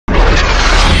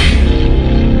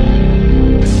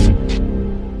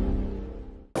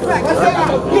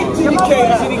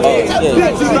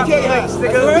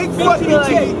Big fucking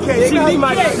TK. She be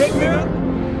my dick, nigga.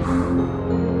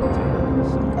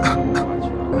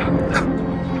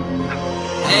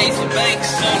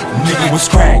 Nigga was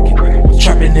crackin',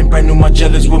 trappin' in brand new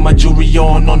Margielas with my jewelry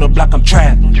on the block I'm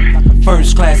trappin'.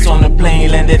 First class on the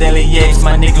plane, landed LAX,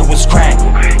 my nigga was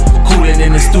crackin'. Coolin'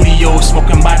 in the studio,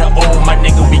 smoking by the O, my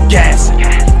nigga we gassin'.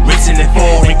 Racing in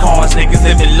foreign cars, niggas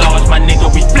living large, my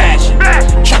nigga we flashin'.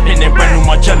 Trappin' in brand new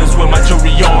Margielas with my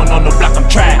jewelry on the block I'm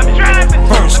trappin'.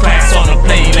 First class on the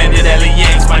plane, landed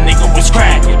LAX, my nigga was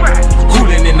crackin'.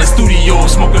 Coolin' in the studio,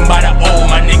 smoking by the O,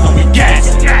 my nigga we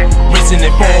gassin'. Racing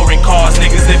in foreign cars,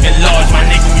 niggas living large, my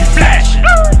nigga we flashin'.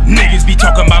 Niggas be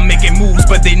talking about making moves,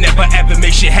 but they never ever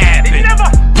make shit happen.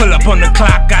 Pull up on the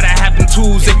clock, gotta have them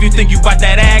tools if you think you got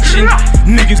that action.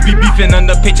 Niggas be beefing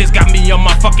under pictures, got me on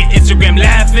my fucking Instagram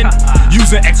laughing,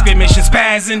 using exclamation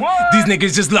spazzing. These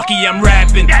niggas just lucky I'm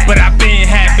rapping, but I been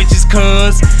had bitches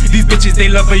cuz these bitches they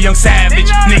love a young savage.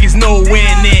 Niggas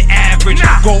nowhere near average,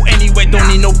 go anywhere, don't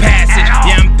need no passage.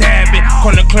 Yeah, I'm dabbing,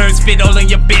 corner clerks fit all in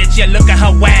your bitch. Yeah, look at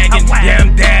her wagon. Yeah,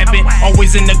 I'm dabbing,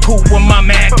 always in the coupe when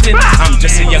I'm acting. I'm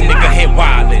just a young nigga head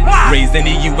wildin', raised in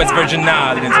the US Virgin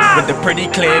Islands, with the pretty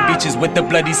clear beaches, with the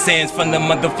bloody sands from the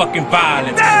motherfucking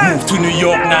violence. Moved to New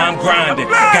York, now I'm grinding.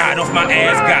 Got off my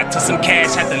ass, got to some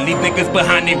cash, had to leave niggas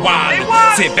behind they wildin'.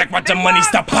 Sit back, watch the money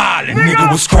stop piling.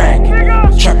 Nigga was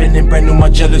crackin', trappin' in brand new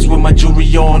Margielas with my jewelry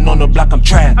on the block I'm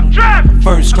trappin'.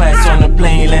 First class on the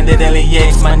plane, landed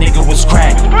LAX, my nigga was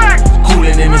crackin'.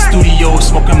 Coolin' in the studio,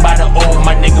 smoking by the O,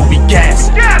 my nigga we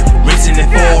gassin'. Racing in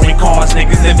foreign cars,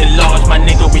 niggas living large, my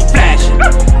nigga we flashin'.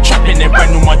 Trappin' in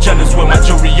brand new Margielas with my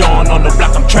jewelry on the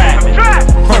block I'm trappin'.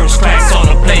 First class on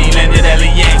the plane, landed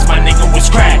LAX, my nigga was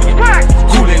crackin'.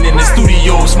 Coolin' in the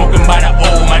studio, smoking by the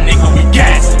O, my nigga we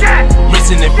gassin'.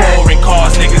 Racing in foreign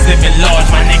cars, niggas living large,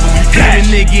 my nigga we flashin'.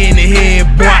 Nigga in the head,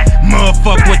 boy,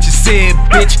 motherfuck what you said,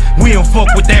 bitch. We don't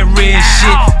fuck with that red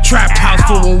shit. Trap house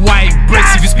full of white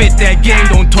bricks. If you spit that game,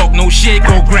 don't talk no shit.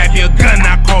 Go grab your gun,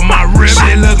 I call my rip.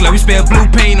 Shit look like we spell blue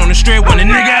paint on the strip. When a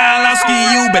nigga Alowski,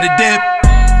 you better dip.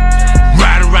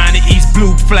 Ride around the East,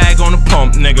 blue flag on the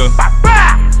pump, nigga.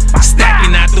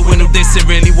 Stacking out the window, this is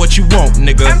really what you want,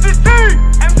 nigga.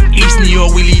 East New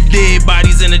York, we leave dead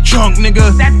bodies in the trunk, nigga.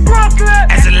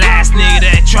 As the last nigga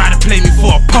that try to play me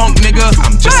for a punk, nigga,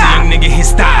 I'm just a young nigga here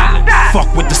stylin'.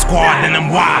 Fuck with the squad and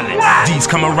I'm wildin'. D's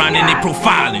come around and they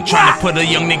profilin', trying to put a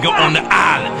young nigga on the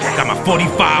island. Got my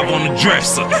 45 on the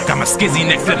dresser, got my skizzy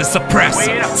next to the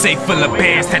suppressor. Safe full of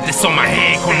bands, had this on my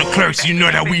head, on the clerks, you know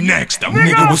that we next up.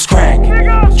 Nigga was crackin',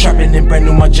 trappin' in brand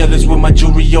new Margielas with my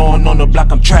jewelry on the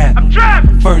block I'm trappin'.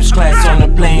 First class on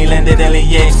the plane, landed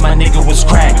LAX, my nigga was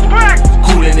crackin'.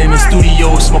 Coolin' in the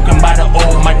studio, smoking by the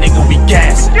O, my nigga we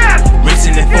gassin'.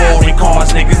 Racing in foreign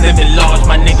cars, niggas living large,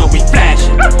 my nigga we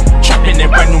flashin'. Trappin' in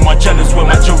brand new Margielas with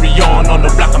my jewelry on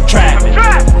the block I'm trappin'.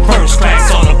 First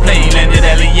class on the plane, landed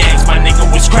LAX,